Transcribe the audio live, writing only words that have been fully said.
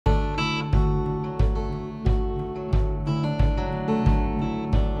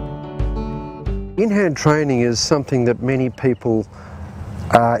In-hand training is something that many people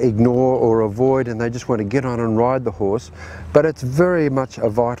ignore or avoid, and they just want to get on and ride the horse, but it's very much a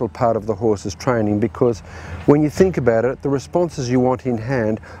vital part of the horse's training, because when you think about it, the responses you want in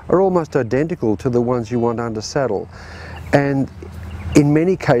hand are almost identical to the ones you want under saddle, and in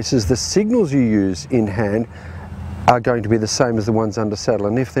many cases the signals you use in hand are going to be the same as the ones under saddle,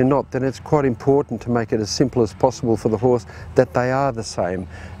 and if they're not, then it's quite important to make it as simple as possible for the horse that they are the same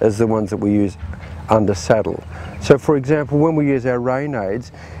as the ones that we use under saddle. So for example, when we use our rein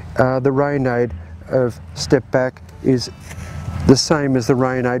aids, the rein aid of step back is the same as the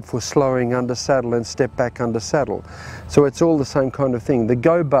rein aid for slowing under saddle and step back under saddle. So it's all the same kind of thing. The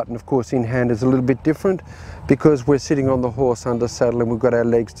go button, of course, in hand is a little bit different because we're sitting on the horse under saddle and we've got our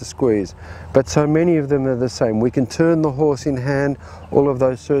legs to squeeze. But so many of them are the same. We can turn the horse in hand, all of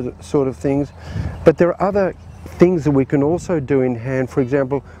those sort of things. But there are other things that we can also do in hand. For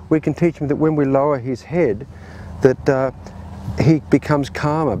example, we can teach him that when we lower his head, that he becomes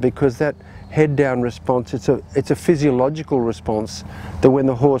calmer, because that head down response, it's a physiological response, that when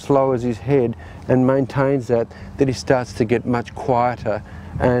the horse lowers his head and maintains that he starts to get much quieter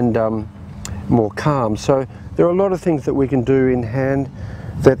and more calm. So there are a lot of things that we can do in hand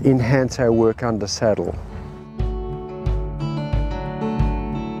that enhance our work under saddle.